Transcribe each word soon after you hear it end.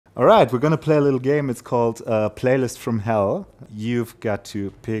All right, we're gonna play a little game. It's called Playlist from Hell. You've got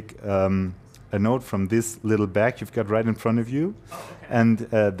to pick a note from this little bag you've got right in front of you. Oh, okay. And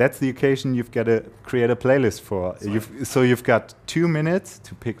that's the occasion you've got to create a playlist for. So you've got 2 minutes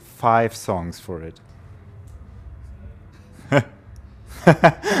to pick 5 songs for it.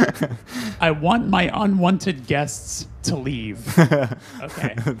 I want my unwanted guests to leave.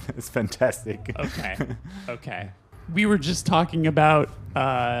 Okay. It's fantastic. Okay. We were just talking about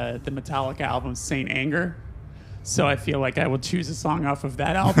the Metallica album Saint Anger. So I feel like I will choose a song off of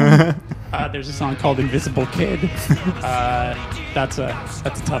that album. There's a song called Invisible Kid. That's a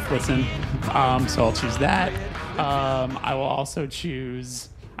tough listen. So I'll choose that. I will also choose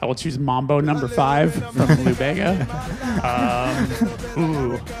Mambo No. 5 from Lou Bega.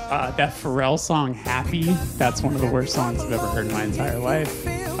 That Pharrell song Happy. That's one of the worst songs I've ever heard in my entire life.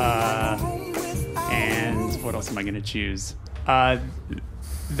 And what else am I going to choose?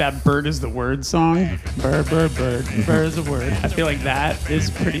 That Bird is the Word song. Bird, bird, bird. Bird is the word. I feel like that's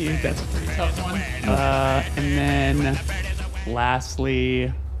a pretty tough one. And then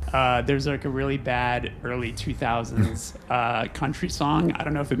lastly, there's like a really bad early 2000s country song. I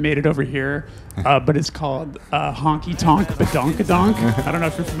don't know if it made it over here, but it's called Honky Tonk Badonkadonk. I don't know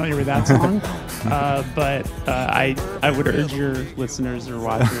if you're familiar with that song, but I would urge your listeners or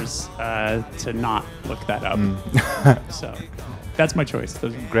watchers to not look that up. So that's my choice.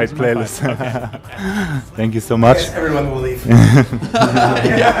 Great playlist. Okay. Thank you so much. Everyone will leave.